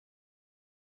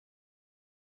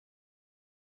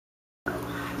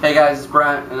Hey guys, it's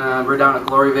Brent, and we're down at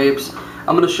Glory Vapes.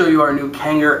 I'm going to show you our new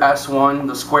Kanger S1,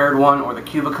 the squared one, or the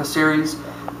Cubica Series.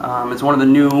 It's one of the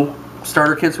new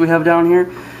starter kits we have down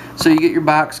here. So you get your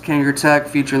box, Kanger Tech,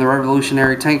 featuring the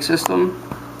revolutionary tank system.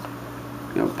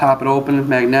 You know, pop it open,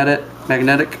 magnetic,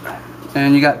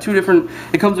 and you got two different.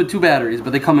 It comes with two batteries,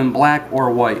 but they come in black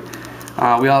or white.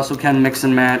 We also can mix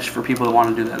and match for people that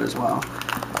want to do that as well.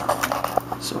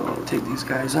 So take these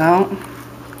guys out.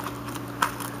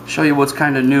 Show you what's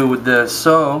kind of new with this.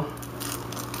 So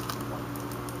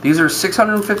these are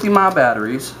 650 mAh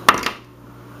batteries.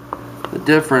 The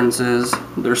difference is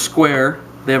they're square.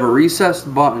 They have a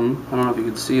recessed button. I don't know if you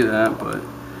can see that, but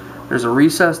there's a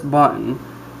recessed button,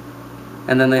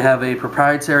 and then they have a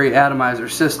proprietary atomizer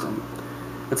system.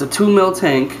 It's a 2 mil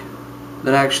tank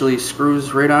that actually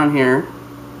screws right on here,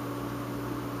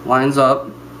 lines up,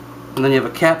 and then you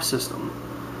have a cap system.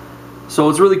 So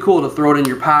it's really cool to throw it in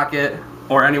your pocket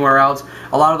or anywhere else.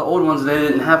 A lot of the old ones, they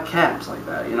didn't have caps like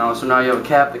that, you know, so now you have a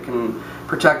cap that can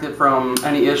protect it from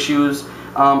any issues.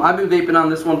 I've been vaping on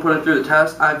this one, putting it through the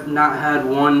test. I've not had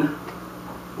one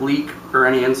leak or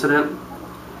any incident.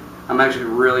 I'm actually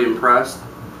really impressed.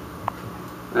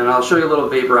 And I'll show you a little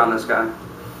vapor on this guy.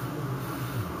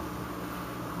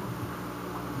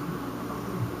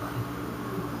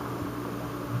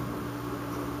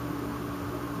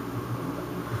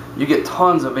 You get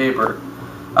tons of vapor.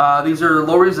 These are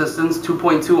low resistance,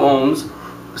 2.2 ohms.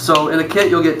 So in a kit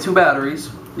you'll get two batteries,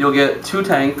 you'll get two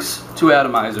tanks, two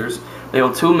atomizers. They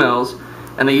hold 2 mils,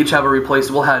 and they each have a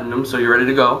replaceable head in them, so you're ready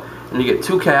to go. And you get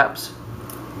two caps.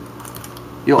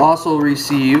 You'll also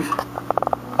receive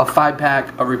a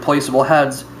 5-pack of replaceable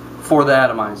heads for the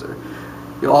atomizer.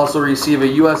 You'll also receive a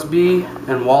USB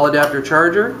and wall adapter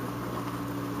charger.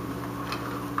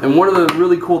 And one of the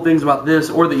really cool things about this,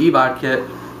 or the eBot kit,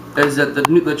 is that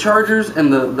the chargers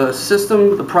and the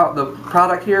system, the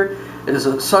product here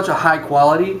is such a high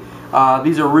quality.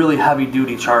 These are really heavy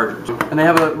duty chargers, and they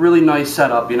have a really nice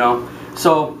setup, you know.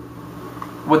 So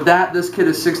with that, this kit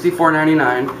is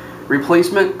 $64.99.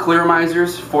 Replacement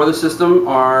clearamizers for the system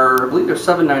are, I believe they're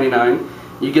 $7.99.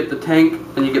 You get the tank,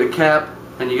 and you get a cap,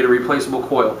 and you get a replaceable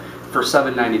coil for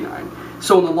 $7.99.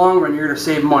 So in the long run, you're going to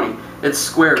save money. It's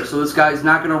square, so this guy's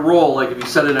not going to roll. Like if you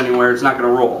set it anywhere, it's not going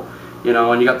to roll. You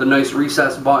know, and you got the nice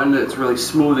recessed button. It's really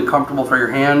smooth and comfortable for your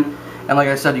hand. And like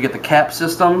I said, you get the cap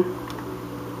system.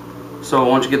 So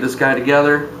once you get this guy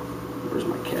together, where's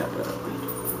my cap at?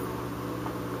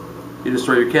 You just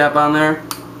throw your cap on there,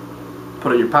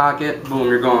 put it in your pocket, boom,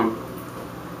 you're gone.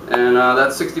 And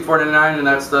that's $64.99, and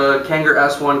that's the Kanger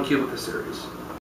S1 Cubica Series.